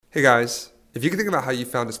Hey guys, if you can think about how you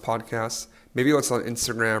found this podcast, maybe it's on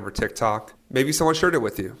Instagram or TikTok, maybe someone shared it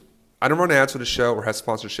with you. I don't run ads for the show or have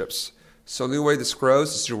sponsorships, so the only way this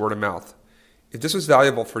grows is through word of mouth. If this was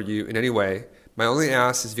valuable for you in any way, my only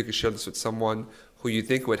ask is if you could share this with someone who you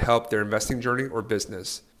think would help their investing journey or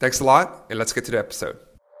business. Thanks a lot, and let's get to the episode.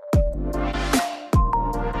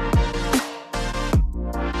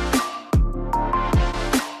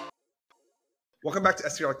 Welcome back to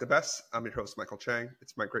STR Like the Best. I'm your host, Michael Chang.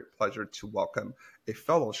 It's my great pleasure to welcome a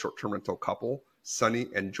fellow short-term rental couple, Sunny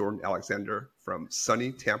and Jordan Alexander from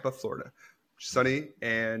sunny Tampa, Florida. Sunny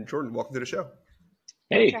and Jordan, welcome to the show.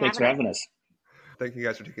 Hey, thanks for having us. Thank you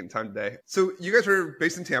guys for taking the time today. So you guys are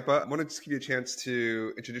based in Tampa. I want to just give you a chance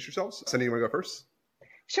to introduce yourselves. Sunny, you want to go first?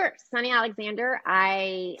 Sure. Sunny Alexander.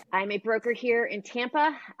 I'm a broker here in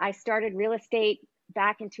Tampa. I started real estate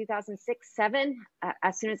back in 2006-07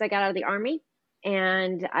 as soon as I got out of the Army.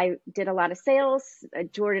 And I did a lot of sales. I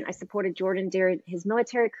supported Jordan during his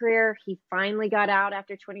military career. He finally got out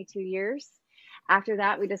after 22 years. After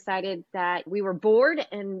that, we decided that we were bored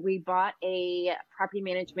and we bought a property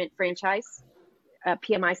management franchise,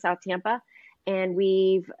 PMI South Tampa. And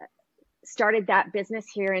we've started that business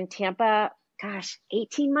here in Tampa,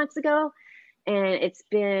 18 months ago. And it's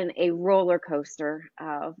been a roller coaster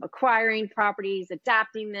of acquiring properties,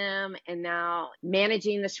 adapting them, and now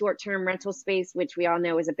managing the short-term rental space, which we all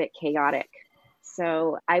know is a bit chaotic.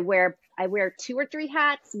 So I wear two or three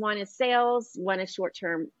hats. One is sales, one is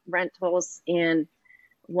short-term rentals, and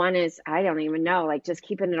one is, I don't even know, like just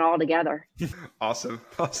keeping it all together. Awesome.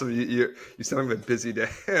 You sound like a busy day.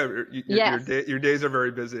 Yes. Your days are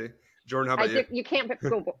very busy. Jordan, how about you? You can't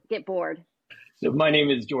get bored. So my name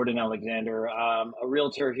is Jordan Alexander. I'm a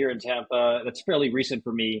realtor here in Tampa. That's fairly recent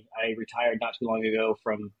for me. I retired not too long ago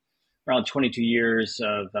from around 22 years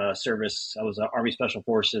of service. I was an Army Special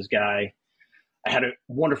Forces guy. I had a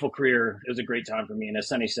wonderful career. It was a great time for me. And as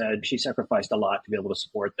Sunny said, she sacrificed a lot to be able to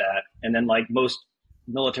support that. And then like most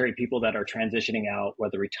military people that are transitioning out,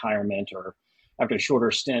 whether retirement or after a shorter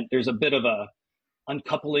stint, there's a bit of a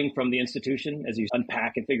uncoupling from the institution as you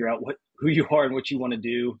unpack and figure out who you are and what you want to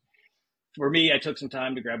do. For me, I took some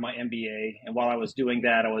time to grab my MBA. And while I was doing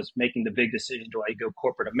that, I was making the big decision. Do I go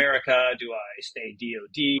corporate America? Do I stay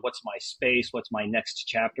DOD? What's my space? What's my next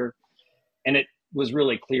chapter? And it was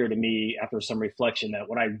really clear to me after some reflection that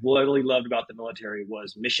what I really loved about the military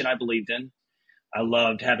was mission I believed in. I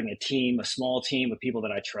loved having a team, a small team of people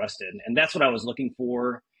that I trusted. And that's what I was looking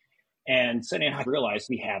for. And Sunny and I realized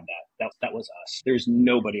we have that. That was us. There's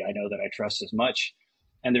nobody I know that I trust as much.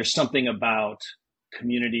 And there's something about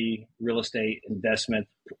community real estate investment,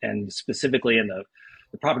 and specifically in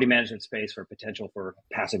the property management space for potential for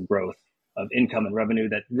passive growth of income and revenue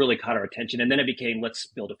that really caught our attention. And then it became, let's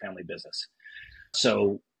build a family business.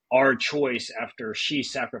 So our choice after she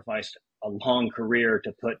sacrificed a long career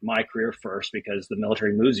to put my career first, because the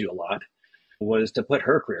military moves you a lot, was to put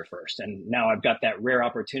her career first. And now I've got that rare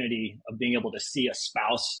opportunity of being able to see a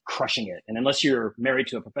spouse crushing it. And unless you're married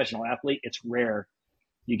to a professional athlete, it's rare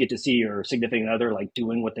you get to see your significant other like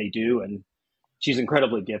doing what they do. And she's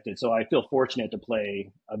incredibly gifted. So I feel fortunate to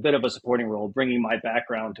play a bit of a supporting role, bringing my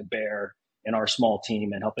background to bear in our small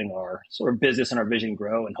team and helping our sort of business and our vision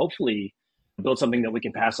grow, and hopefully build something that we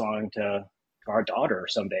can pass on to our daughter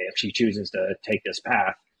someday if she chooses to take this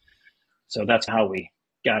path. So that's how we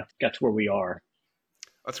got to where we are.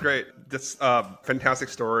 That's great. That's a fantastic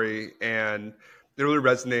story. And it really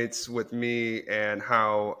resonates with me and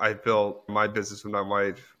how I built my business with my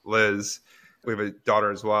wife, Liz. We have a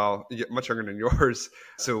daughter as well, much younger than yours.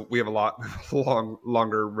 So we have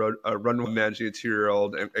longer runway managing a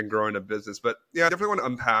 2-year-old and growing a business. But yeah, I definitely want to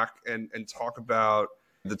unpack and talk about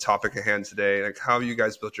the topic at hand today, like how you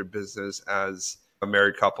guys built your business as a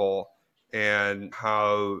married couple, and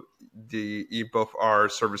how you both are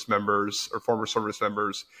service members or former service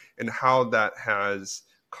members, and how that has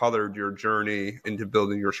colored your journey into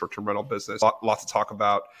building your short-term rental business. Lots to talk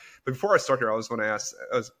about. But before I start here, I was going to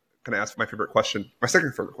ask my favorite question, my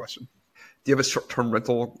second favorite question. Do you have a short-term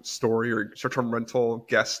rental story or short-term rental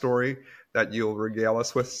guest story that you'll regale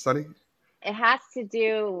us with, Sunny? It has to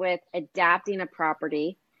do with adapting a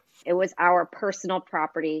property. It was our personal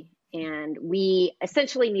property, and we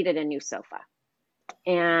essentially needed a new sofa.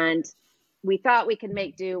 And we thought we could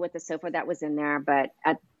make do with the sofa that was in there, but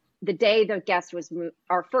at the day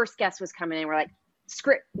our first guest was coming in, we're like,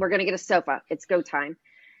 script, we're going to get a sofa. It's go time.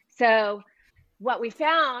 So what we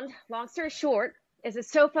found, long story short, is the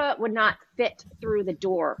sofa would not fit through the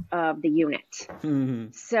door of the unit. Mm-hmm.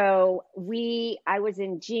 So I was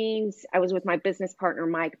in jeans. I was with my business partner,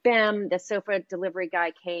 Mike Bim. The sofa delivery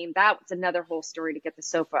guy came. That was another whole story to get the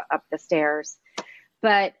sofa up the stairs.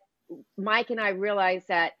 But Mike and I realized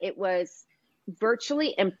that it was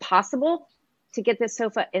virtually impossible to get the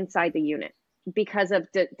sofa inside the unit because of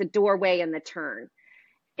the doorway and the turn.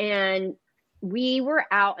 And we were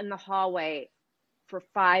out in the hallway for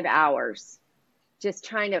 5 hours just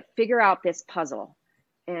trying to figure out this puzzle.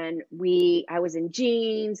 And I was in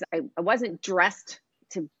jeans. I wasn't dressed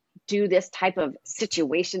to do this type of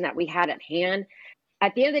situation that we had at hand.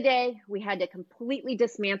 At the end of the day, we had to completely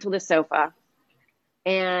dismantle the sofa,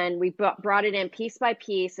 and we brought it in piece by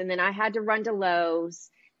piece. And then I had to run to Lowe's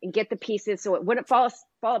and get the pieces so it wouldn't fall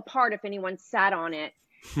apart if anyone sat on it.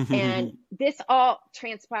 And this all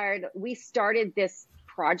transpired. We started this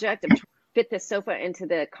project of trying to fit the sofa into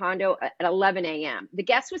the condo at 11 a.m. The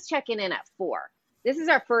guest was checking in at 4. This is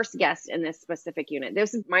our first guest in this specific unit.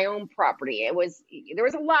 This is my own property. There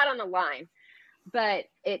was a lot on the line, but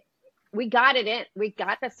we got it in. We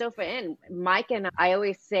got the sofa in. Mike and I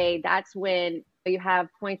always say that's when you have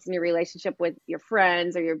points in your relationship with your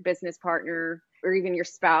friends or your business partner or even your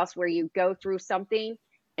spouse where you go through something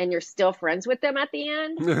and you're still friends with them at the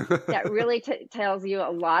end. That really tells you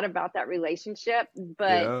a lot about that relationship.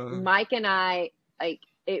 But yeah. Mike and I,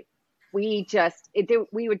 we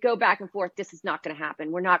would go back and forth. This is not going to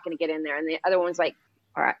happen. We're not going to get in there. And the other one's like,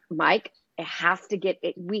 all right, Mike, it has to get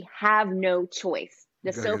it. We have no choice.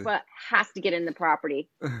 The sofa has to get in the property.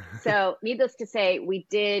 So needless to say, we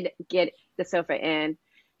did get the sofa in.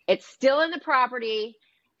 It's still in the property.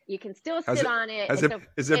 You can still sit on it.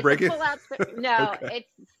 Is it breaking? No, okay.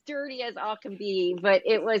 It's sturdy as all can be. But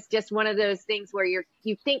it was just one of those things where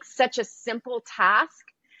you think such a simple task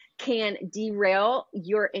can derail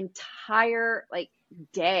your entire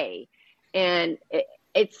day. And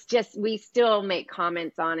it's just, we still make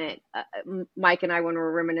comments on it. Mike and I, when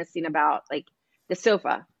we're reminiscing about the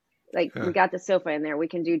sofa, we got the sofa in there, we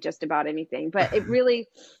can do just about anything. But it really,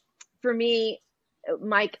 for me,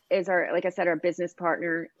 Mike is like I said, our business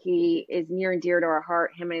partner. He is near and dear to our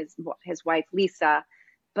heart, him and his wife, Lisa.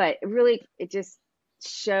 But really, it just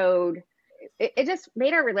showed, it just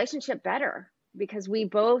made our relationship better because we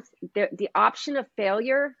both, the option of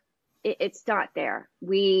failure, it's not there.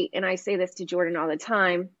 And I say this to Jordan all the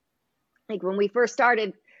time, when we first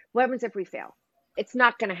started, what happens if we fail? It's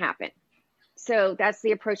not going to happen. So that's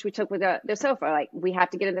the approach we took with the sofa. We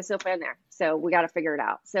have to get the sofa in there. So we got to figure it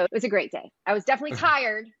out. So it was a great day. I was definitely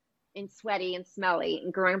tired and sweaty and smelly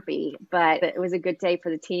and grumpy, but it was a good day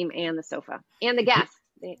for the team and the sofa and the guests.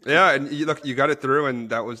 Yeah. And you got it through.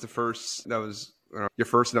 And that was your first,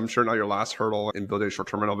 and I'm sure not your last hurdle in building a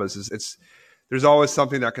short-term rental business. There's always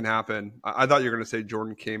something that can happen. I thought you were going to say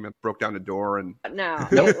Jordan came and broke down the door and no.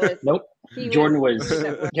 Nope. Jordan was.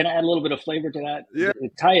 Can I add a little bit of flavor to that? Yeah.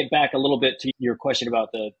 Tie it back a little bit to your question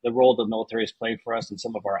about the role the military has played for us and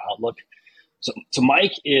some of our outlook. So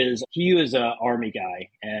Mike he was an Army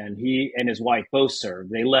guy, and he and his wife both served.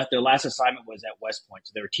 They left. Their last assignment was at West Point,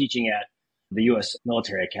 so they were teaching at the U.S.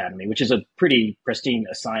 Military Academy, which is a pretty pristine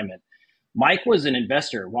assignment. Mike was an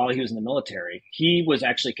investor while he was in the military. He was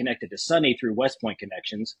actually connected to Sunny through West Point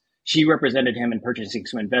connections. She represented him in purchasing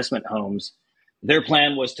some investment homes. Their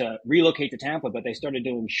plan was to relocate to Tampa, but they started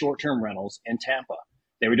doing short-term rentals in Tampa.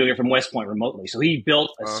 They were doing it from West Point remotely. So he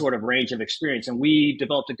built a sort of range of experience, and we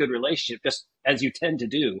developed a good relationship, just as you tend to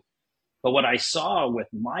do. But what I saw with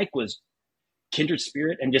Mike was kindred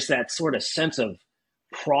spirit and just that sort of sense of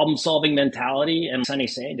problem-solving mentality. And Sunny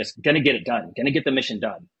saying, just going to get it done, going to get the mission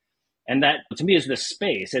done. And that, to me, is the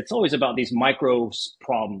space. It's always about these micro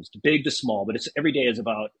problems, big to small, but every day is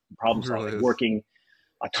about problem solving, working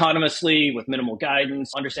autonomously with minimal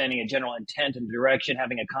guidance, understanding a general intent and direction,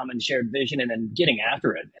 having a common shared vision, and then getting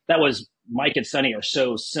after it. That was, Mike and Sunny are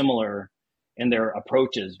so similar in their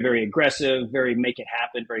approaches, very aggressive, very make it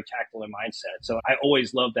happen, very tactile in mindset. So I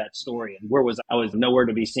always loved that story. And I was nowhere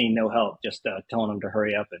to be seen, no help, just telling them to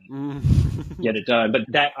hurry up and get it done. But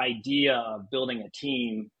that idea of building a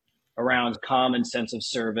team around common sense of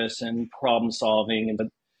service and problem solving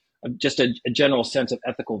and just a general sense of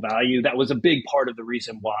ethical value. That was a big part of the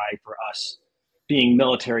reason why for us being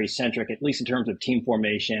military centric, at least in terms of team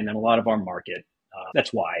formation and a lot of our market.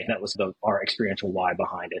 That's why. That was our experiential why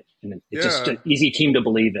behind it. And it's just an easy team to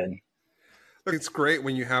believe in. Look, it's great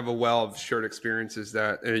when you have a well of shared experiences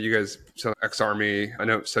that you guys, so ex-Army, I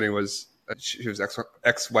know Sunny she was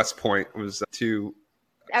ex-West Point, was two.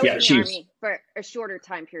 I was in the Army for a shorter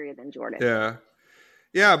time period than Jordan. Yeah.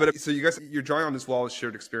 Yeah. But so you guys, you're drawing on this wall of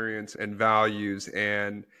shared experience and values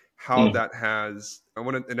and how that has,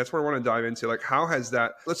 and that's where I want to dive into, how has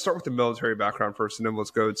that, let's start with the military background first, and then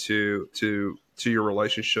let's go to your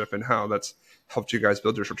relationship and how that's helped you guys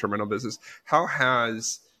build your short-term rental business. How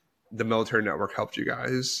has the military network helped you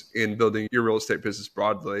guys in building your real estate business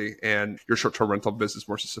broadly and your short-term rental business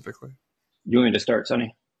more specifically? You want me to start,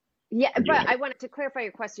 Sonny? Yeah, but I wanted to clarify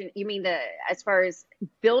your question. You mean as far as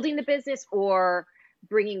building the business or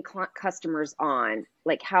bringing customers on,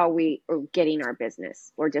 like how we are getting our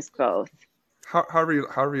business, or just both? However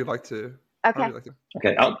you like to. Okay.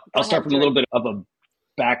 Okay, I'll start from a little bit of a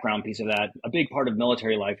background piece of that. A big part of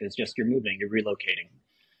military life is just you're moving, you're relocating.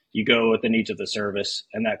 You go with the needs of the service,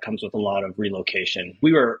 and that comes with a lot of relocation.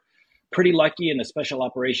 We were pretty lucky in the special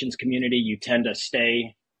operations community. You tend to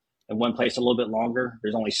stay in one place a little bit longer.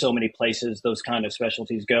 There's only so many places those kind of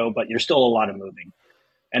specialties go, but there's still a lot of moving.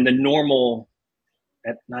 And the normal,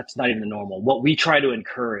 that's not even the normal, what we try to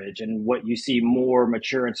encourage and what you see more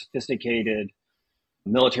mature and sophisticated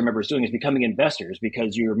military members doing is becoming investors,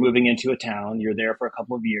 because you're moving into a town, you're there for a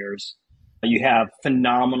couple of years, you have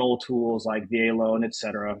phenomenal tools like VA loan, et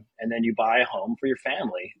cetera, and then you buy a home for your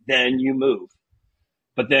family, then you move.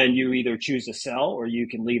 But then you either choose to sell or you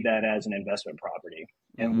can leave that as an investment property.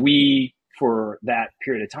 And we, for that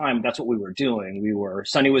period of time, that's what we were doing.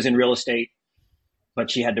 Sunny was in real estate,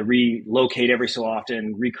 but she had to relocate every so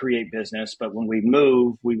often, recreate business. But when we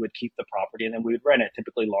move, we would keep the property and then we would rent it,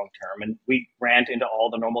 typically long term. And we ran into all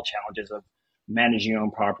the normal challenges of managing your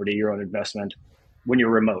own property, your own investment when you're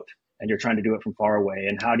remote and you're trying to do it from far away.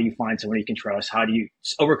 And how do you find someone you can trust? How do you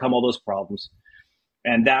overcome all those problems?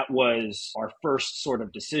 And that was our first sort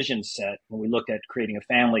of decision set when we looked at creating a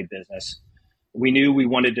family business. We knew we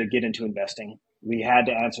wanted to get into investing. We had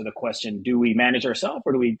to answer the question, do we manage ourselves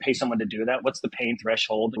or do we pay someone to do that? What's the pain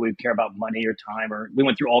threshold? Do we care about money or time? Or we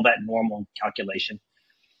went through all that normal calculation.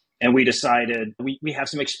 And we decided we have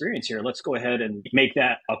some experience here. Let's go ahead and make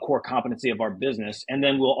that a core competency of our business. And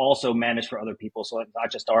then we'll also manage for other people. So it's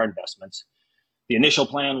not just our investments. The initial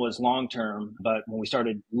plan was long-term, but when we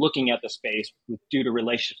started looking at the space due to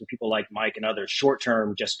relationships with people like Mike and others,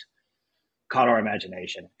 short-term just caught our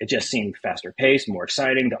imagination. It just seemed faster paced, more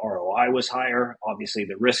exciting. The ROI was higher. Obviously,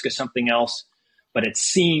 the risk is something else, but it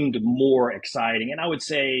seemed more exciting. And I would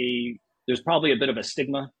say there's probably a bit of a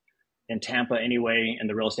stigma in Tampa anyway, in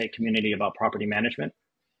the real estate community about property management.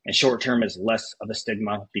 And short-term is less of a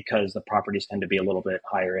stigma because the properties tend to be a little bit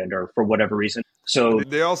higher end or for whatever reason. So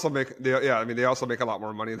they also make a lot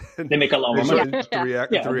more money than they make a lot more money. 3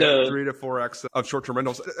 to 4x of short-term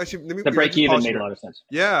rentals. Actually, the break even made a lot of sense.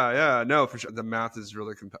 Yeah, no, for sure. The math is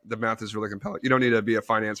really compelling. You don't need to be a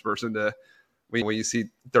finance person to when you see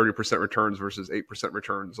 30% returns versus 8%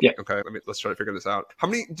 returns. Yeah. Okay, let's try to figure this out. How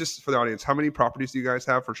many, just for the audience, how many properties do you guys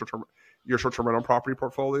have for your short-term rental property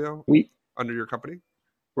portfolio under your company?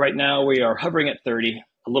 Right now, we are hovering at 30,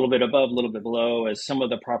 a little bit above, a little bit below, as some of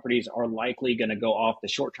the properties are likely going to go off the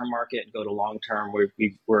short-term market and go to long-term.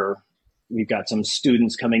 We've got some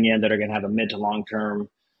students coming in that are going to have a mid to long-term.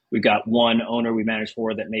 We've got one owner we manage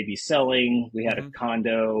for that may be selling. We had a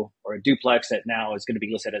condo or a duplex that now is going to be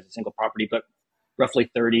listed as a single property, but roughly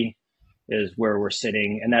 30 is where we're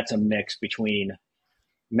sitting. And that's a mix between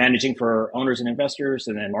managing for owners and investors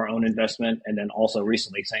and then our own investment. And then also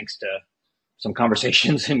recently, thanks to some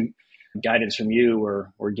conversations and guidance from you,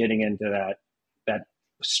 we're getting into that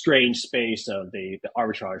strange space of the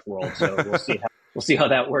arbitrage world. So we'll see how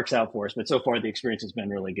that works out for us. But so far the experience has been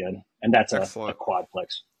really good. And that's a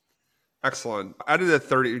quadplex. Excellent. Out of the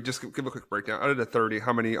 30, just give a quick breakdown. Out of the 30,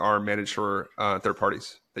 how many are managed for third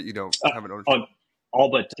parties that you don't have an ownership?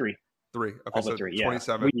 All but three. Okay, all so but three,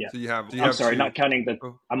 27. Yeah. So you have. I'm sorry, not counting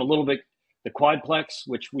I'm a little bit. The quadplex,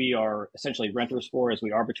 which we are essentially renters for as we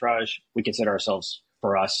arbitrage, we consider ourselves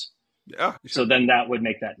for us. Yeah. So then that would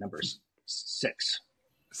make that number 6.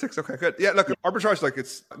 6. Okay, good. Yeah, look, arbitrage,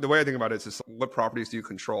 it's the way I think about it is what properties do you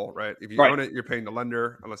control, right? If you own it, you're paying the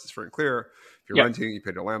lender, unless it's free and clear. If you're renting, you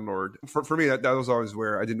pay the landlord. For me, that was always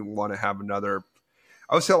where I didn't want to have another.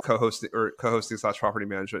 I was still co-hosting/property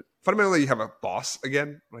management. Fundamentally, you have a boss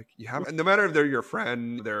again. And no matter if they're your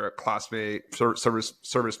friend, they're a classmate,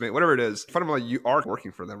 service mate, whatever it is. Fundamentally, you are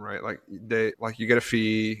working for them, right? You get a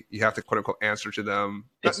fee. You have to quote unquote answer to them.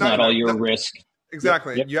 It's not all your risk.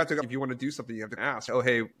 Exactly. Yep. You have to, if you want to do something, you have to ask, oh,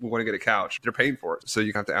 hey, we want to get a couch. They're paying for it. So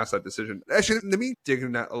you have to ask that decision. Actually, let me dig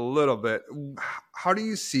in that a little bit. How do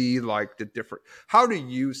you see how do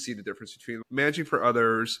you see the difference between managing for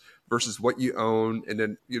others versus what you own? And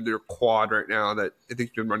then your quad right now that I think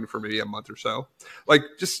you've been running for maybe a month or so.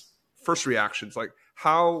 Just first reactions,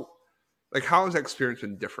 how has that experience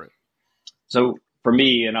been different? So for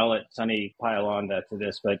me, and I'll let Sonny pile on to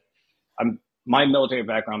this, but my military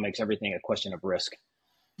background makes everything a question of risk,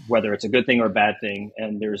 whether it's a good thing or a bad thing.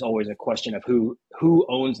 And there's always a question of who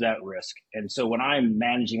owns that risk. And so when I'm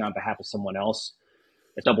managing on behalf of someone else,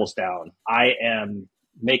 it doubles down. I am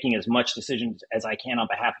making as much decisions as I can on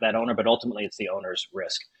behalf of that owner, but ultimately it's the owner's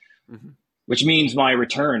risk, Mm-hmm. which means my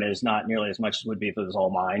return is not nearly as much as would be if it was all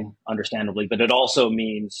mine, understandably, but it also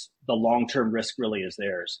means the long-term risk really is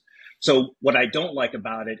theirs. So what I don't like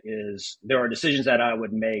about it is there are decisions that I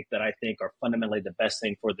would make that I think are fundamentally the best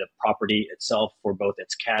thing for the property itself, for both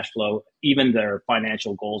its cash flow, even their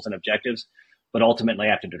financial goals and objectives, but ultimately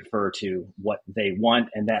I have to defer to what they want.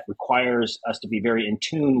 And that requires us to be very in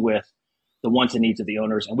tune with the wants and needs of the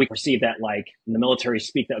owners. And we perceive that, like in the military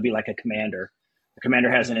speak, that would be like a commander. The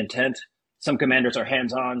commander has an intent. Some commanders are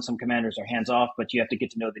hands-on, some commanders are hands-off, but you have to get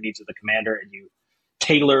to know the needs of the commander and you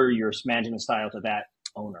tailor your management style to that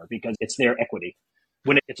owner because it's their equity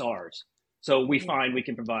when it's ours. So we find we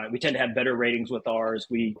can provide, we tend to have better ratings with ours.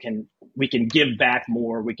 We can give back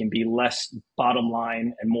more. We can be less bottom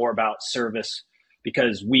line and more about service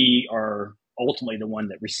because we are ultimately the one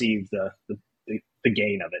that received the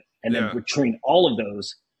gain of it. And then between all of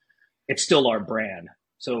those, it's still our brand.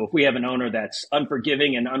 So if we have an owner that's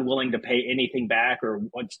unforgiving and unwilling to pay anything back or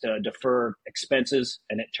wants to defer expenses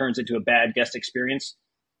and it turns into a bad guest experience,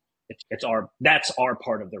 that's our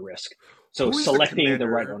part of the risk. So selecting the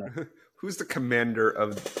right owner. Who's the commander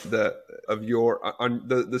of your on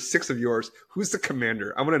the six of yours? Who's the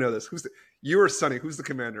commander? I want to know this. You or Sonny? Who's the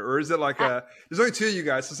commander? Or is it like there's only two of you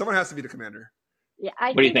guys, so someone has to be the commander? Yeah,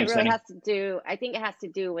 I think it really has to do. I think it has to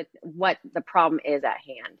do with what the problem is at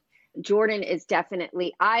hand. Jordan is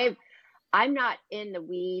definitely. I'm not in the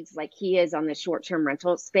weeds like he is on the short-term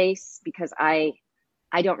rental space because I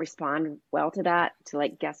don't respond well to that, to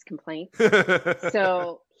like guest complaints.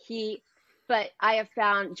 But I have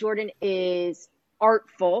found Jordan is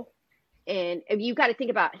artful, and you got to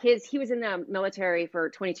think about he was in the military for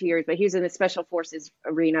 22 years, but he was in the special forces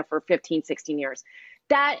arena for 15, 16 years.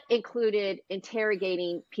 That included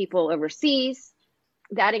interrogating people overseas.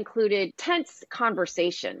 That included tense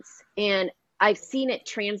conversations. And I've seen it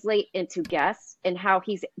translate into guests and how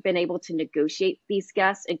he's been able to negotiate these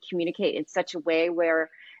guests and communicate in such a way where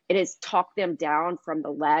it has talked them down from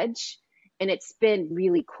the ledge. And it's been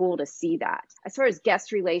really cool to see that. As far as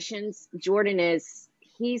guest relations, Jordan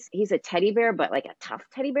he's a teddy bear, but like a tough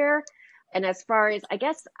teddy bear. And as far as, I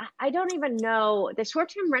guess, I don't even know the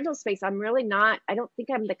short-term rental space. I don't think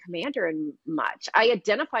I'm the commander in much. I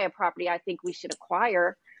identify a property I think we should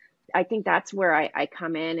acquire. I think that's where I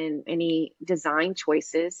come in any design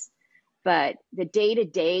choices. But the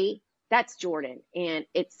day-to-day, that's Jordan. And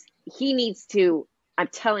I'm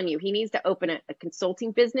telling you, he needs to open a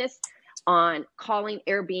consulting business on calling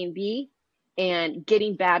Airbnb and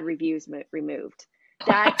getting bad reviews removed.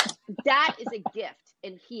 That is a gift.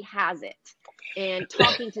 And he has it. And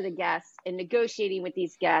talking to the guests and negotiating with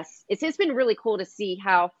these guests. It's been really cool to see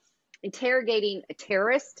how interrogating a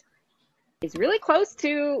terrorist is really close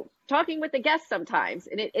to talking with the guests sometimes.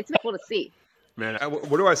 And it's been cool to see. Man,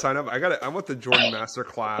 where do I sign up? I want the Jordan Master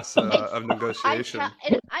class of negotiation.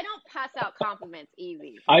 I don't pass out compliments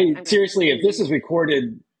easy. Seriously, if this is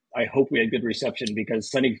recorded, I hope we had good reception because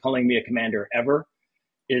Sonny calling me a commander ever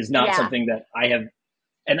is not something that I have.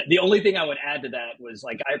 And the only thing I would add to that was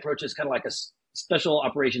like I approach this kind of like a special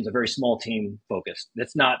operations, a very small team focused.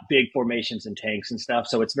 It's not big formations and tanks and stuff.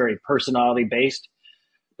 So it's very personality based,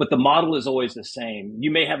 but the model is always the same.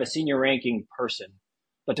 You may have a senior ranking person,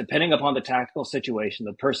 but depending upon the tactical situation,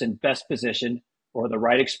 the person best positioned or the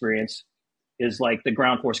right experience is like the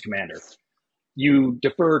ground force commander. You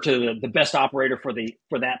defer to the best operator for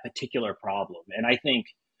that particular problem. And I think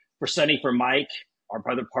for Sonny, for Mike, our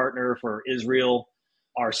other partner, for Israel,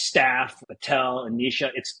 our staff, Patel and Nisha,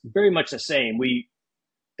 it's very much the same.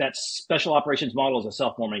 That special operations model is a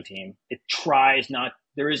self-forming team. It tries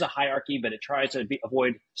there is a hierarchy, but it tries to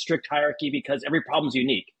avoid strict hierarchy because every problem is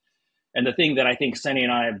unique. And the thing that I think Sonny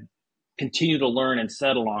and I have continued to learn and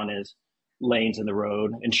settle on is lanes in the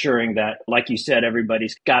road, ensuring that, like you said,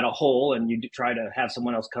 everybody's got a hole and you try to have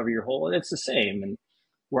someone else cover your hole. And it's the same. And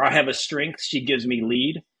where I have a strength, she gives me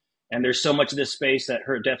lead. And there's so much of this space that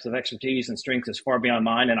her depth of expertise and strength is far beyond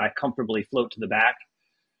mine, and I comfortably float to the back.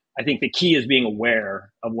 I think the key is being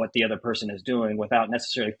aware of what the other person is doing without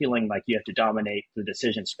necessarily feeling like you have to dominate the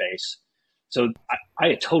decision space. So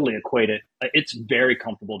I totally equate it. It's very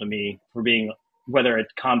comfortable to me for being, whether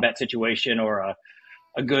it's a combat situation or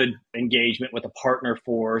a good engagement with a partner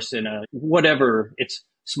force and whatever. It's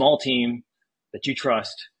small team that you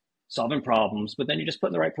trust, solving problems, but then you're just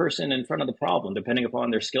putting the right person in front of the problem, depending upon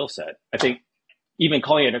their skill set. I think even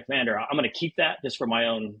calling it a commander, I'm going to keep that just for my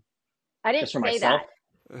own. I didn't say myself.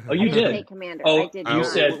 Oh, I you didn't did. say commander. Oh, I did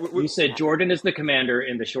you not. said Jordan is the commander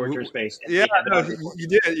in the short-term space. And Yeah, we have it no, on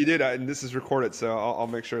record. you did, and this is recorded, so I'll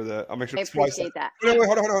make sure that I appreciate that. No, wait,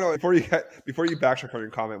 hold on. Before you backtrack on your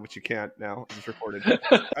comment, which you can't now, it's recorded.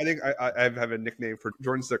 I think I have a nickname for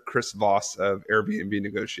Jordan's the Chris Voss of Airbnb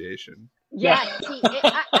negotiation. Yeah,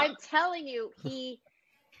 I'm telling you,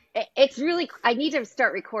 it's really, I need to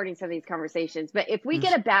start recording some of these conversations, but if we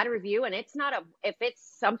get a bad review and if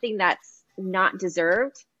it's something that's not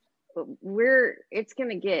deserved, it's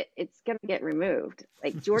going to get removed.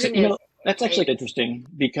 Like Jordan that's actually interesting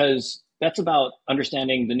because that's about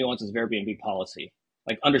understanding the nuances of Airbnb policy,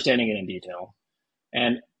 like understanding it in detail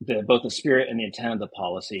and both the spirit and the intent of the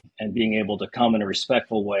policy and being able to come in a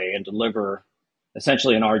respectful way and deliver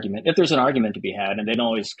essentially an argument. If there's an argument to be had, and they don't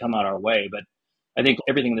always come out our way, but I think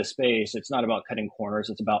everything in this space, it's not about cutting corners.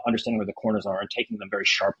 It's about understanding where the corners are and taking them very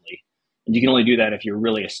sharply. And you can only do that if you're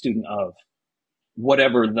really a student of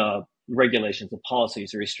whatever the regulations, the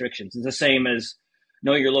policies, the restrictions. It's the same as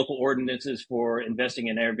knowing your local ordinances for investing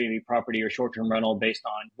in Airbnb property or short-term rental based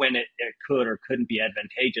on when it could or couldn't be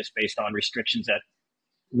advantageous based on restrictions at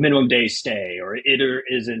minimum day stay or it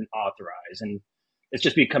isn't authorized. And it's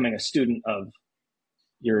just becoming a student of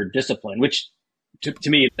your discipline, which to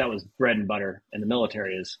me, that was bread and butter in the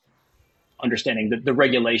military, is understanding the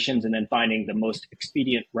regulations and then finding the most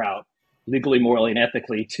expedient route legally, morally, and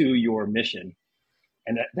ethically to your mission.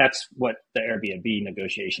 And that's what the Airbnb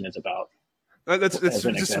negotiation is about. It's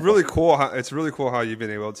just really cool. It's really cool how you've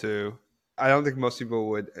been able to. I don't think most people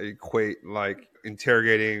would equate like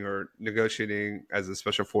interrogating or negotiating as a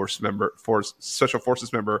special forces member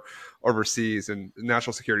overseas and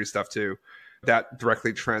national security stuff too. That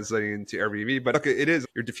directly translating into Airbnb, but okay, it is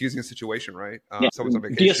you're diffusing a situation, right? Someone's on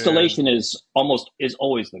vacation. De-escalation is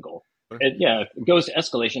always the goal. If it goes to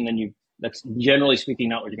escalation, then that's generally speaking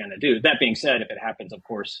not what you're going to do. That being said, if it happens, of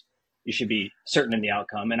course, you should be certain in the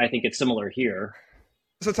outcome, and I think it's similar here.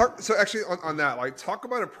 So actually on that, like talk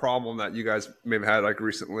about a problem that you guys may have had like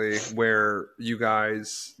recently where you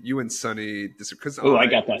and Sonny disagree. I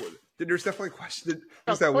got that. There's definitely questions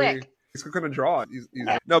that he's going to draw.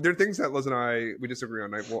 No, there are things that Liz and we disagree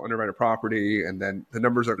on. Like, we'll underwrite a property, and then the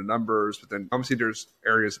numbers are the numbers. But then obviously there's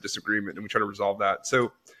areas of disagreement, and we try to resolve that.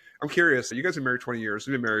 So I'm curious. You guys have been married 20 years.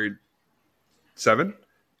 We've been married 7.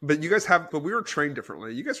 But we were trained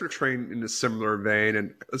differently. You guys were trained in a similar vein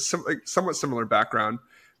and somewhat similar background,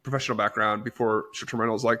 professional background before short-term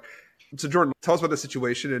rentals. Like, so Jordan, tell us about the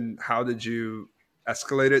situation and how did you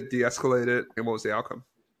escalate it, de-escalate it, and what was the outcome?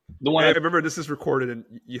 I remember this is recorded, and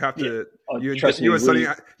you have to. You and Sonny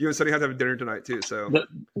have to have dinner tonight too. So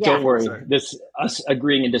don't worry. Us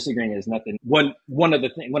agreeing and disagreeing is nothing. One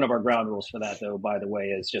of our ground rules for that, though, by the way,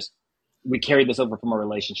 is just we carry this over from a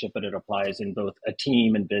relationship, but it applies in both a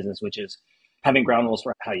team and business, which is having ground rules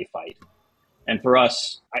for how you fight. And for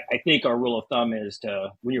us, I think our rule of thumb is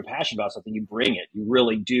when you're passionate about something, you bring it. You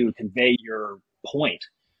really do convey your point.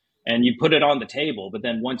 And you put it on the table, but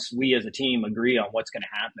then once we as a team agree on what's going to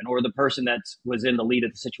happen, or the person that was in the lead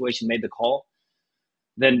of the situation made the call,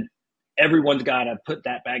 then everyone's got to put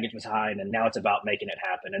that baggage aside, and now it's about making it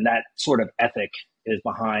happen. And that sort of ethic is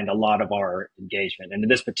behind a lot of our engagement. And in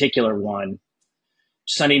this particular one,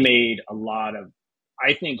 Sonny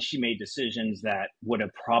I think she made decisions that would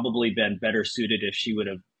have probably been better suited if she would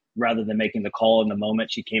have, rather than making the call in the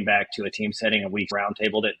moment, she came back to a team setting and we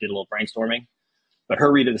roundtabled it, did a little brainstorming. But her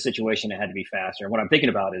read of the situation, it had to be faster. And what I'm thinking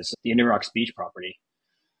about is the Indian Rocks Beach property.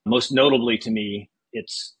 Most notably to me,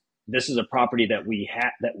 this is a property that we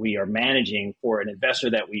are managing for an investor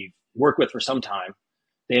that we've worked with for some time.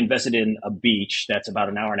 They invested in a beach that's about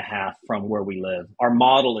an hour and a half from where we live. Our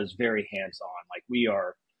model is very hands-on. Like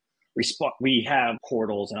we have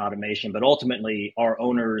portals and automation, but ultimately our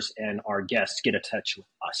owners and our guests get in touch with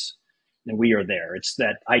us. And we are there. It's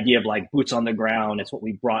that idea of like boots on the ground. It's what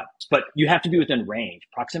we brought, but you have to be within range.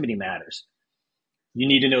 Proximity matters. You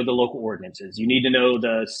need to know the local ordinances. You need to know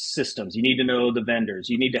the systems. You need to know the vendors.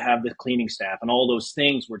 You need to have the cleaning staff, and all those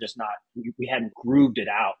things were just we hadn't grooved it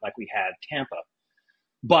out like we had Tampa.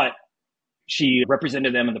 But she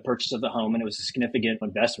represented them in the purchase of the home, and it was a significant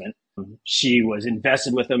investment. She was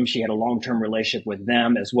invested with them. She had a long-term relationship with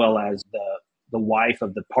them, as well as the wife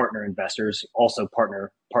of the partner investors, also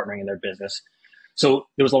partnering in their business. So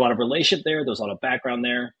there was a lot of relationship there. There was a lot of background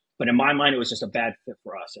there. But in my mind, it was just a bad fit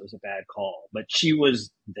for us. It was a bad call. But she was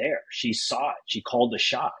there. She saw it. She called the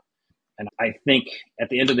shot. And I think at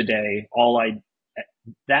the end of the day, at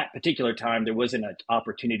that particular time, there wasn't an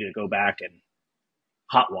opportunity to go back and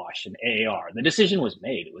hot wash an AAR. The decision was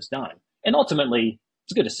made. It was done. And ultimately,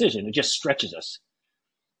 it's a good decision. It just stretches us.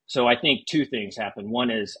 So I think 2 things happened. One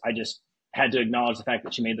is I just had to acknowledge the fact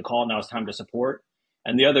that she made the call. Now it's time to support.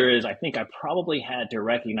 And the other is, I think I probably had to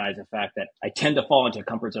recognize the fact that I tend to fall into a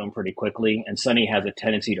comfort zone pretty quickly, and Sunny has a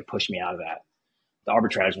tendency to push me out of that. The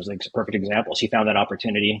arbitrage was like a perfect example. She found that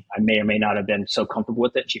opportunity. I may or may not have been so comfortable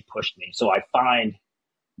with it. She pushed me. So I find,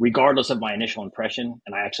 regardless of my initial impression,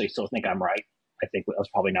 and I actually still think I'm right, I think that was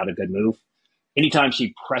probably not a good move. Anytime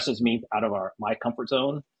she presses me out of my comfort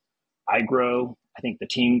zone, I grow. I think the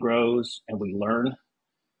team grows and we learn.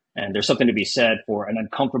 And there's something to be said for an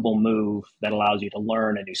uncomfortable move that allows you to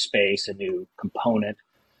learn a new space, a new component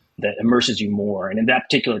that immerses you more. And in that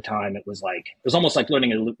particular time, it was almost like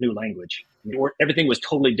learning a new language. Everything was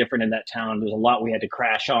totally different in that town. There was a lot we had to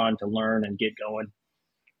crash on to learn and get going.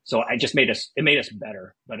 So it made us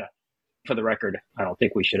better. But for the record, I don't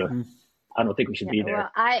think we should have. I don't think we should be there.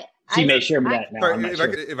 Well, she may share that now.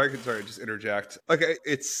 Sorry, if I could, sorry, just interject. Okay,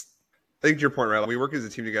 I think to your point, right? When we work as a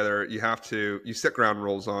team together, you set ground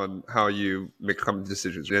rules on how you make common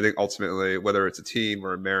decisions. And I think ultimately, whether it's a team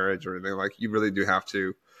or a marriage or anything, like, you really do have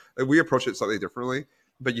to. Like, we approach it slightly differently,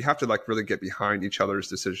 but you have to like really get behind each other's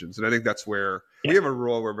decisions. And I think that's where we have a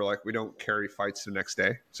rule where we're like, we don't carry fights the next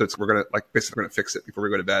day. So we're gonna basically fix it before we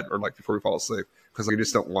go to bed or like before we fall asleep, because we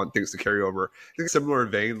just don't want things to carry over. I think similar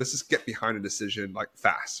vein, let's just get behind a decision like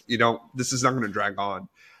fast. This is not going to drag on.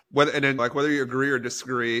 Whether you agree or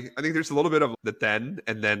disagree, I think there's a little bit of the then,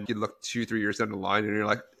 and then you look 2-3 years down the line and you're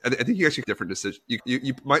like, I think you actually get a different decision.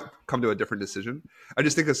 You might come to a different decision. I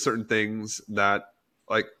just think there's certain things that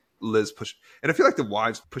like Liz pushed, and I feel like the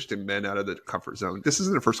wives pushed the men out of the comfort zone. This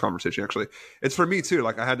isn't the first conversation, actually. It's for me too.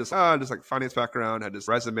 Like, I had this like finance background, had this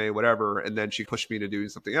resume, whatever, and then she pushed me to do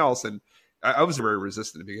something else, and I was very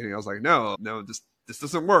resistant in the beginning. I was like, no, this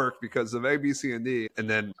doesn't work because of A, B, C, and D. And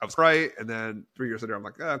then I was right. And then 3 years later, I'm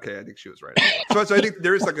like, okay, I think she was right. So I think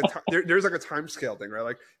there's like there's like a time scale thing, right?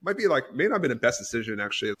 Like, it might be like, may not have been the best decision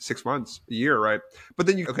actually, 6 months, a year, right? But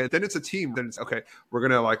then then it's a team. Then it's okay, we're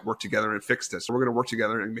gonna like work together and fix this. So we're gonna work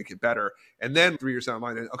together and make it better. And then 3 years down the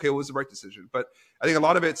line, okay, what was the right decision? But I think a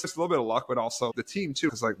lot of it's just a little bit of luck, but also the team too,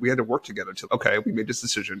 because like we had to work together to, okay, we made this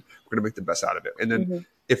decision, we're gonna make the best out of it. And then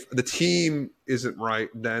if the team isn't right,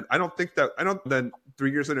 then then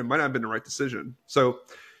 3 years later, it might not have been the right decision. So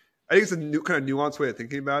I think it's a new kind of nuanced way of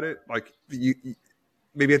thinking about it. Like, you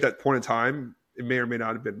maybe at that point in time, it may or may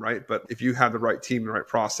not have been right, but if you have the right team, the right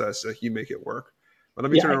process, you make it work. But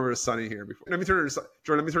let me turn it over to Sunny here. Let me turn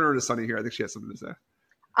it over to Sunny here. I think she has something to say.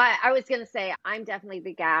 I was going to say, I'm definitely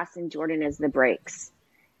the gas and Jordan is the brakes.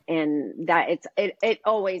 And that it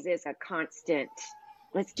always is a constant,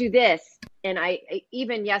 let's do this. And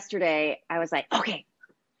even yesterday, I was like, okay,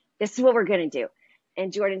 this is what we're going to do.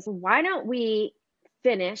 And Jordan said, why don't we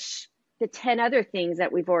finish the 10 other things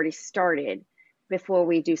that we've already started before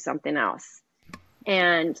we do something else?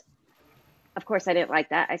 And of course, I didn't like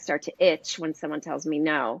that. I start to itch when someone tells me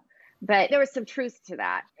no. But there was some truth to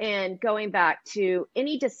that. And going back to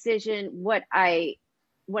any decision, one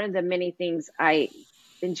of the many things I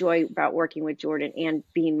enjoy about working with Jordan and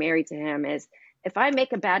being married to him is, if I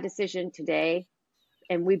make a bad decision today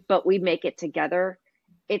but we make it together,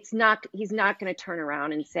 he's not going to turn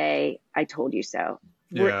around and say, I told you so.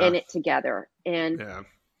 Yeah. We're in it together. And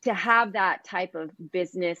to have that type of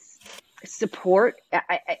business support,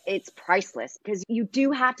 it's priceless, because you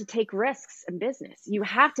do have to take risks in business. You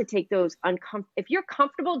have to take those if you're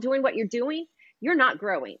comfortable doing what you're doing, you're not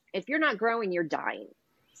growing. If you're not growing, you're dying.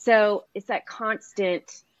 So it's that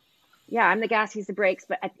constant, I'm the gas, he's the brakes.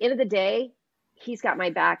 But at the end of the day, he's got my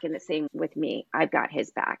back, and the same with me. I've got his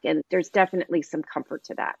back. And there's definitely some comfort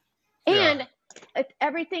to that. And if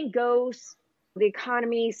everything goes, the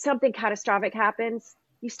economy, something catastrophic happens,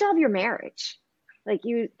 you still have your marriage. It's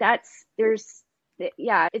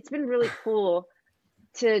been really cool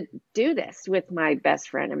to do this with my best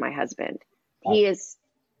friend and my husband. He is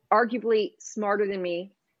arguably smarter than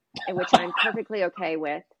me, which I'm perfectly okay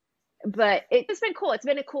with. But it's been cool. It's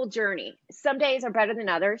been a cool journey. Some days are better than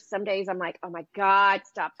others. Some days I'm like, oh my God,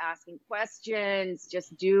 stop asking questions,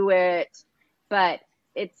 just do it. But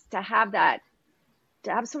it's to have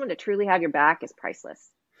someone to truly have your back is priceless.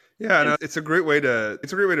 Yeah, and it's a great way to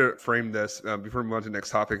frame this. Before we move on to the next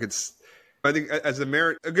topic, I think as a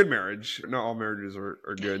good marriage, not all marriages are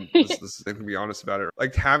good. Let's be honest about it.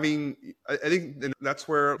 Like I think that's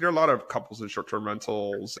where there are a lot of couples in short-term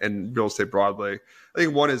rentals and real estate broadly. I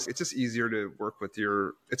think one is, it's just easier to work with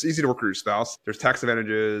your spouse. There's tax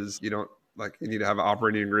advantages. You don't you need to have an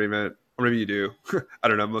operating agreement, or maybe you do. I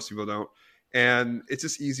don't know. Most people don't. And it's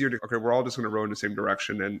just easier to, okay, we're all just going to row in the same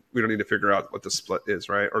direction and we don't need to figure out what the split is,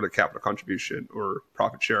 right? Or the capital contribution or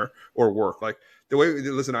profit share or work. Like the way,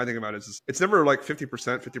 listen, I think about it is it's never like 50%,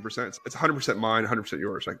 50%. It's 100% mine, 100%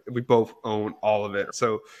 yours. Like we both own all of it.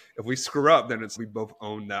 So if we screw up, then we both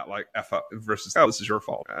own that like F up versus, oh, this is your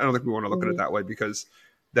fault. I don't think we want to look at it that way, because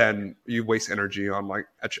then you waste energy on like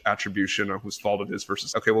attribution on whose fault it is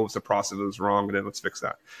versus, okay, what was the process that was wrong? And then let's fix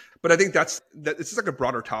that. But I think that it's just like a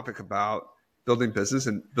broader topic about building business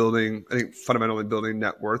and building, I think fundamentally building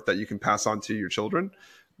net worth that you can pass on to your children.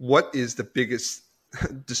 What is the biggest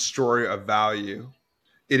destroyer of value?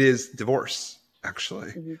 It is divorce,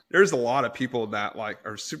 actually. Mm-hmm. There's a lot of people that like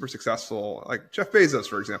are super successful, like Jeff Bezos,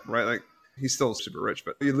 for example, right? Like he's still super rich,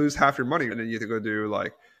 but you lose half your money and then you have to go do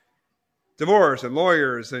like divorce and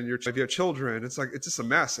lawyers and if you have children, it's just a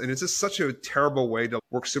mess. And it's just such a terrible way to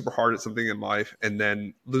work super hard at something in life and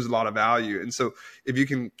then lose a lot of value. And so if you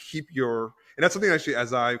can keep and that's something actually,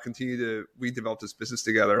 as I continue we develop this business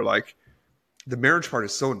together, like the marriage part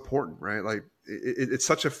is so important, right? Like it's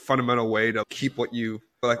such a fundamental way to keep what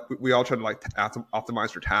like we all try to like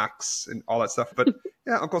optimize for tax and all that stuff. But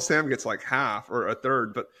yeah, Uncle Sam gets like half or a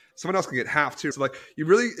third, but someone else can get half too. So like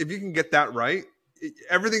if you can get that right,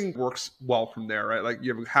 everything works well from there, right? Like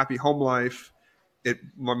you have a happy home life, it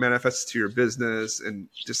manifests to your business and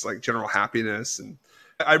just like general happiness. And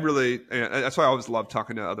that's why I always love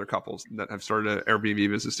talking to other couples that have started an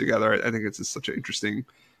Airbnb business together. I think it's just such an interesting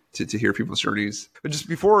to hear people's journeys. But just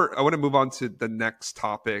before I want to move on to the next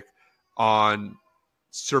topic on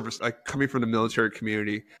service, like coming from the military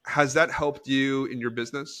community, has that helped you in your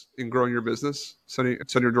business, in growing your business? Sonny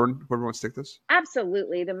or Jordan, whoever wants to take this.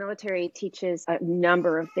 Absolutely. The military teaches a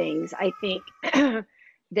number of things. I think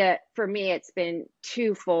that for me, it's been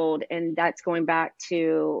twofold, and that's going back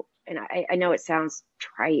to, and I know it sounds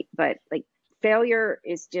trite, but like failure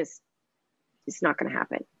is just, it's not going to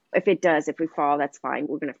happen. If it does, if we fall, that's fine.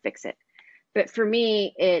 We're going to fix it. But for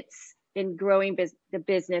me, it's in growing the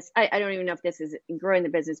business. I don't even know if this is in growing the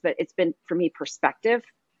business, but it's been for me perspective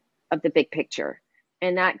of the big picture.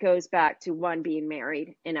 And that goes back to one, being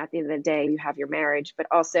married. And at the end of the day, you have your marriage, but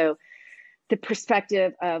also the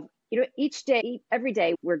perspective of, each day, every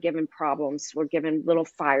day we're given problems. We're given little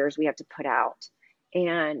fires we have to put out.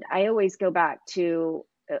 And I always go back to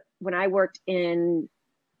when I worked in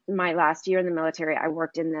my last year in the military, I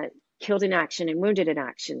worked in the killed in action and wounded in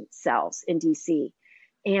action cells in DC.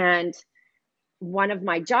 And one of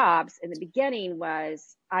my jobs in the beginning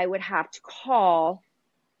was I would have to call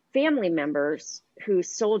family members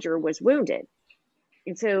whose soldier was wounded.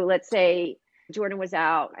 And so let's say Jordan was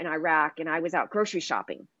out in Iraq and I was out grocery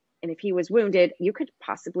shopping. And if he was wounded, you could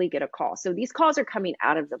possibly get a call. So these calls are coming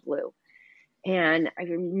out of the blue. And I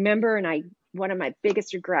remember, one of my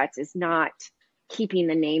biggest regrets is not keeping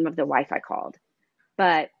the name of the wife I called.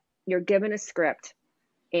 But you're given a script,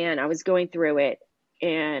 and I was going through it,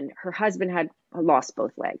 and her husband had lost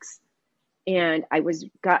both legs. And I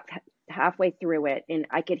got halfway through it, and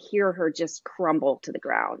I could hear her just crumble to the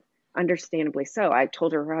ground, understandably so. I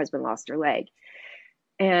told her husband lost her leg.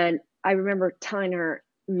 And I remember telling her,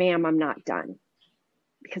 ma'am, I'm not done,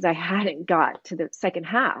 because I hadn't got to the second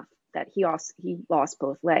half that he lost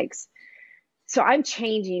both legs. So I'm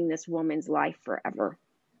changing this woman's life forever.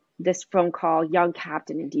 This phone call, young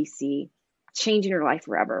captain in DC, changing her life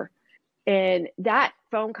forever. And that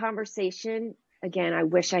phone conversation, again, I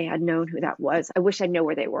wish I had known who that was. I wish I knew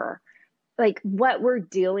where they were. Like what we're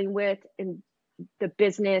dealing with in the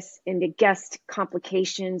business and the guest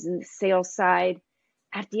complications and the sales side,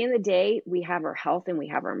 at the end of the day, we have our health and we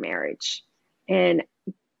have our marriage. And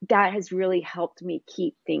that has really helped me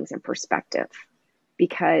keep things in perspective,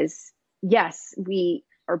 because yes,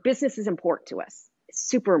 our business is important to us. It's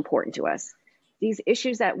super important to us. These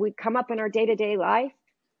issues that we come up in our day-to-day life,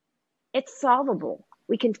 it's solvable.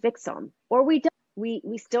 We can fix them, or we don't.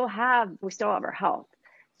 We still have our health.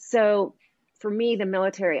 So for me, the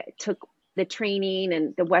military took the training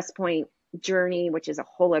and the West Point journey, which is a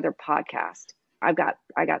whole other podcast. I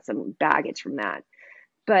got some baggage from that,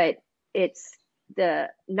 but it's I'm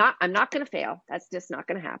not going to fail. That's just not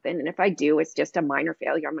going to happen. And if I do, it's just a minor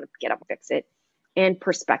failure. I'm going to get up and fix it. And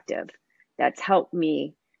perspective, that's helped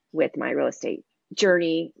me with my real estate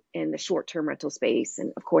journey in the short-term rental space,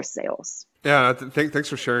 and of course, sales. Yeah. Thanks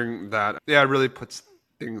for sharing that. Yeah. It really puts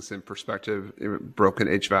things in perspective. Broken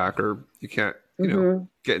HVAC, or you can't,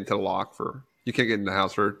 get into the lock you can't get in the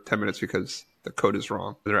house for 10 minutes because the code is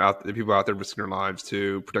wrong. There people out there risking their lives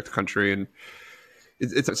to protect the country, and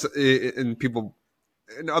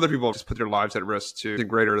and other people just put their lives at risk to something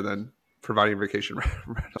greater than providing vacation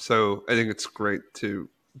rental. So I think it's great to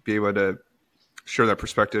be able to share that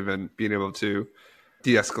perspective and being able to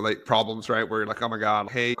de-escalate problems, right? Where you're like, oh my God,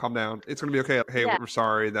 hey, calm down. It's going to be okay. Hey, we're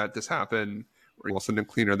sorry that this happened. We'll send a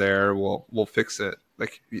cleaner there. We'll fix it.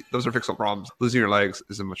 Like those are fixable problems. Losing your legs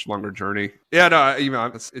is a much longer journey. Yeah, no,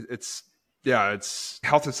 it's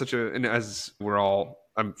health is such a, and as we're all,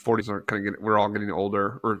 I'm 40s are kind of we're all getting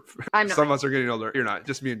older, or some of us are getting older. You're not,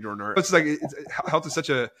 just me and Jordan are. It's like health is such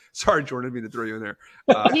a, sorry, Jordan, I didn't mean to throw you in there.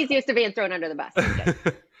 He's used to being thrown under the bus.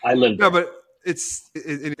 I live there. No, but as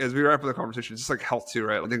we wrap up the conversation, it's just like health too,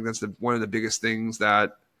 right? I think that's one of the biggest things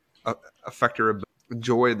that affect your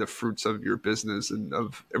enjoy the fruits of your business and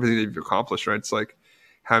of everything that you've accomplished, right? It's like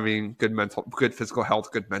having good physical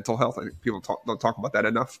health, good mental health. I think people don't talk about that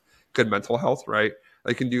enough. Good mental health, right?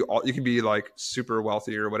 Like you can be like super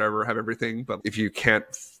wealthy or whatever, have everything, but if you can't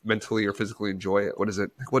mentally or physically enjoy it, what is it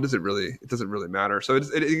really? It doesn't really matter. So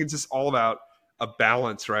it's just all about a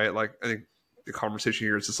balance, right? Like I think the conversation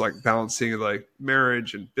here is just like balancing like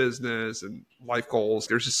marriage and business and life goals.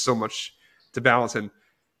 There's just so much to balance, and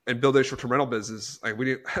building a short-term rental business. Like we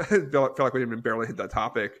didn't feel like we didn't even barely hit that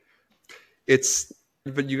topic.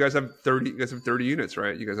 But you guys have 30 units,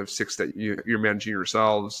 right? You guys have 6 that you're managing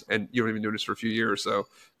yourselves, and you haven't even doing this for a few years. So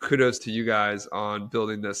kudos to you guys on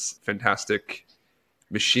building this fantastic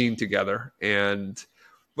machine together. And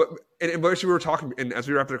as we were talking, and as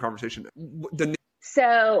we were after the conversation,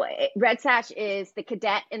 so Red Sash is the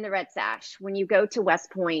cadet in the Red Sash. When you go to West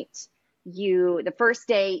Point, the first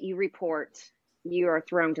day you report, you are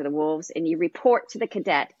thrown to the wolves, and you report to the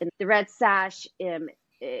cadet. And the Red Sash,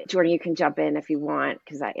 Jordan, you can jump in if you want,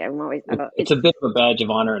 because I'm always. It's a bit of a badge of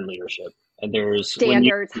honor in leadership, and there's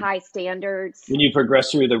standards, high standards. When you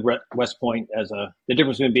progress through the West Point, the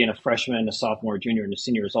difference between being a freshman, a sophomore, junior, and a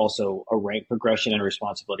senior is also a rank progression and a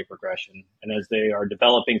responsibility progression. And as they are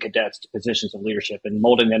developing cadets to positions of leadership and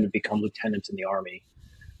molding them to become lieutenants in the Army,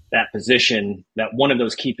 that position, that one of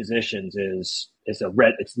those key positions is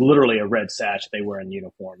it's literally a red sash they wear in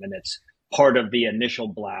uniform, and it's part of the initial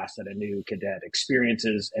blast that a new cadet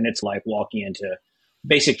experiences. And it's like walking into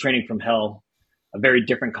basic training from hell, a very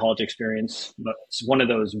different college experience. But it's one of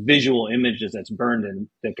those visual images that's burned in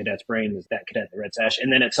the cadet's brain is that cadet in the red sash.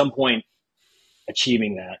 And then at some point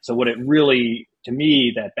achieving that. So what it really, to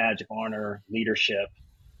me, that badge of honor, leadership,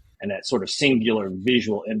 and that sort of singular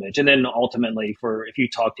visual image. And then ultimately if you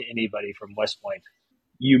talk to anybody from West Point,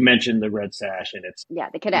 you mentioned the red sash, and it's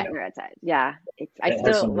the cadet in the red sash. Yeah,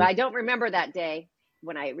 I don't remember that day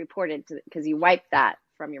when I reported because you wiped that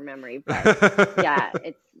from your memory. But yeah,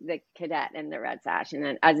 it's the cadet and the red sash, and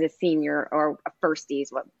then as a senior or a firstie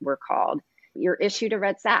is what we're called, you're issued a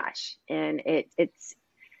red sash, and it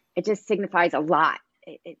just signifies a lot.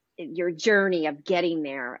 Your journey of getting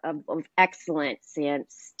there, of excellence and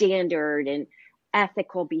standard and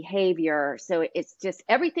ethical behavior. So it's just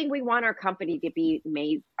everything we want our company to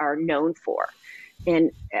be are known for.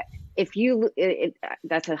 And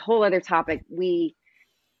that's a whole other topic.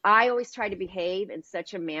 I always try to behave in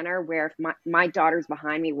such a manner where if my daughter's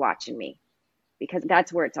behind me watching me, because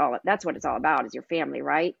that's what it's all about, is your family,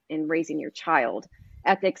 right? And raising your child.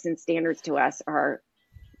 Ethics and standards to us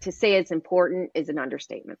to say it's important is an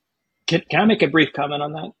understatement. Can I make a brief comment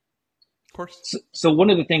on that? Of course. So one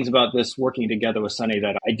of the things about this working together with Sunny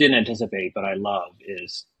that I didn't anticipate, but I love,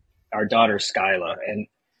 is our daughter, Skyla. And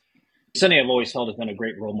Sunny, I've always felt, has been a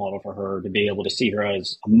great role model for her, to be able to see her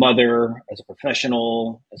as a mother, as a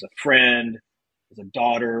professional, as a friend, as a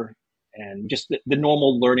daughter, and just the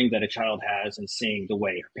normal learning that a child has and seeing the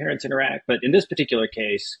way her parents interact. But in this particular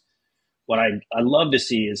case, what I love to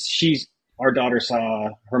see is our daughter saw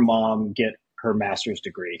her mom get her master's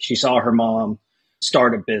degree. She saw her mom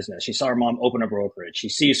start a business. She saw her mom open a brokerage. She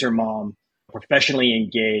sees her mom professionally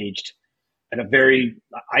engaged at a very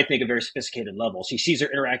sophisticated level. She sees her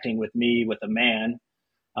interacting with me, with a man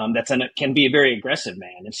can be a very aggressive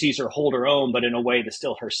man, and sees her hold her own, but in a way that's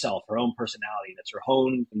still herself, her own personality, that's her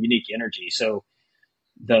own unique energy. So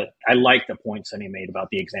I like the point Sunny made about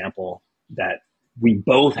the example that we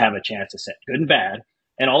both have a chance to set good and bad.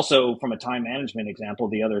 And also from a time management example,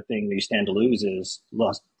 the other thing that you stand to lose is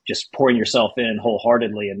just pouring yourself in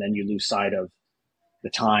wholeheartedly, and then you lose sight of the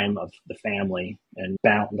time of the family and,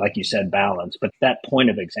 like you said, balance. But that point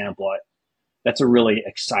of example, that's a really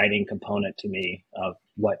exciting component to me of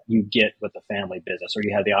what you get with the family business, or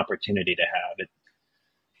you have the opportunity to have it.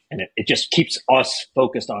 And it just keeps us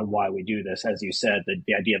focused on why we do this. As you said,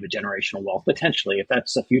 the idea of a generational wealth, potentially, if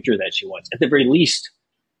that's the future that she wants, at the very least,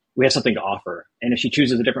 we have something to offer. And if she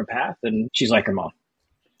chooses a different path, then she's like her mom.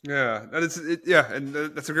 Yeah, that is it, yeah, and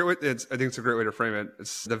that's a great way. I think it's a great way to frame it.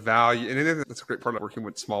 It's the value, and I think that's a great part of working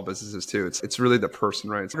with small businesses too. It's really the person,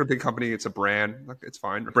 right? It's not a big company; it's a brand. Like, it's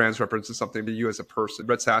fine. Brands represent something, but you as a person,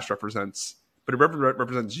 Red Sash represents, but it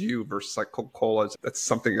represents you versus like Coca-Cola. That's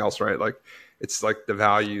something else, right? Like, it's like the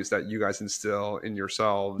values that you guys instill in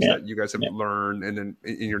yourselves, that you guys have learned, and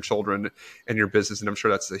in your children and your business. And I'm sure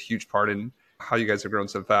that's a huge part in how you guys have grown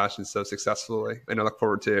so fast and so successfully. And I look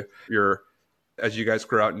forward to as you guys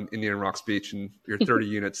grow out in Indian Rocks Beach and your 30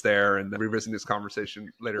 units there, and revisiting this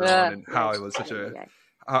conversation later on, and how it was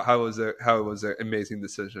how it was an amazing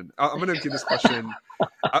decision. I'm going to give this question.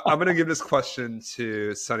 I'm going to give this question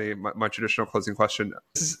to Sunny, my traditional closing question.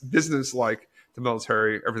 This is business like the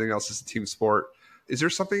military, everything else is a team sport. Is there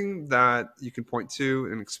something that you can point to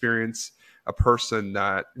and experience, a person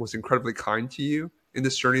that was incredibly kind to you in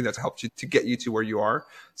this journey that's helped you to get you to where you are?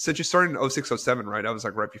 Since you started in 06, 07, right? That was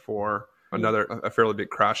like right before a fairly big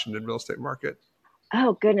crash in the real estate market.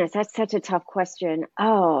 Oh, goodness. That's such a tough question.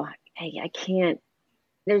 Oh, I can't.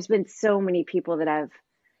 There's been so many people that have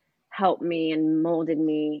helped me and molded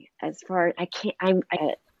me as far. I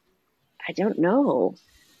don't know.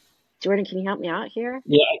 Jordan, can you help me out here?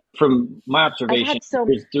 Yeah, from my observation, so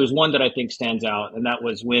there's one that I think stands out, and that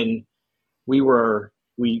was when our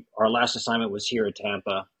last assignment was here at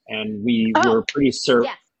Tampa, and we were pretty certain.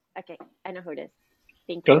 Yes. Okay. I know who it is.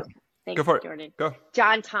 Thank you. Go for it, Jordan. Go.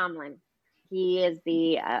 John Tomlin. He is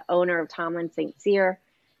the owner of Tomlin St. Cyr.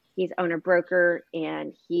 He's owner broker,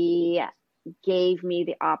 and he gave me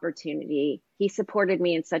the opportunity. He supported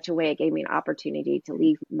me in such a way, it gave me an opportunity to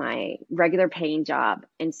leave my regular paying job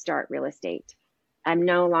and start real estate. I'm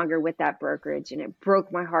no longer with that brokerage, and it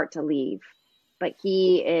broke my heart to leave. But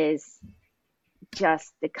he is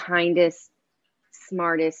just the kindest,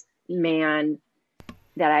 smartest man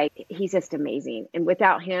he's just amazing. And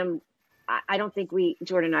without him, I don't think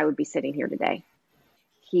Jordan and I would be sitting here today.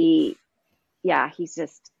 He's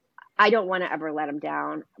just, I don't want to ever let him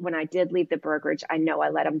down. When I did leave the brokerage, I know I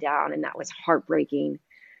let him down, and that was heartbreaking.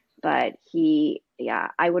 But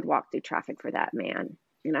I would walk through traffic for that man.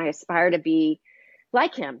 And I aspire to be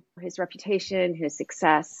like him, his reputation, his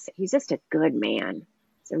success. He's just a good man.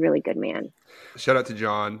 He's a really good man. Shout out to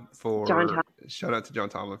John Tomlin for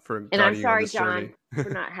and guiding I'm you sorry, on this John, journey. for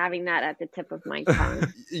not having that at the tip of my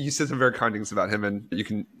tongue. You said some very kind things about him, and you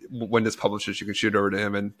can, when this publishes, you can shoot over to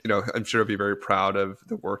him, and I'm sure he'll be very proud of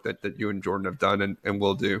the work that you and Jordan have done and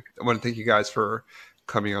will do. I want to thank you guys for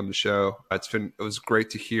coming on the show. It was great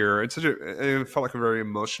to hear. It felt like a very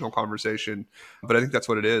emotional conversation, but I think that's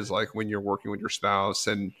what it is like when you're working with your spouse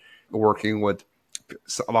and working with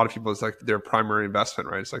a lot of people. It's like their primary investment,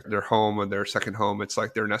 right? It's like their home and their second home. It's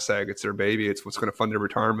like their nest egg. It's their baby. It's what's going to fund their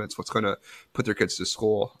retirement. It's what's going to put their kids to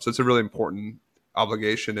school. So it's a really important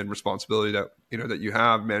obligation and responsibility that you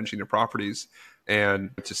have managing your properties,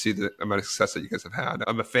 and to see the amount of success that you guys have had.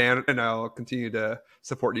 I'm a fan, and I'll continue to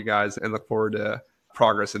support you guys and look forward to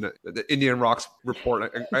progress in the Indian Rocks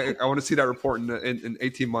report. I want to see that report in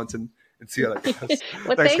 18 months and see how that goes.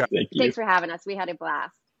 Well, thanks for having us. We had a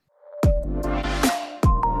blast.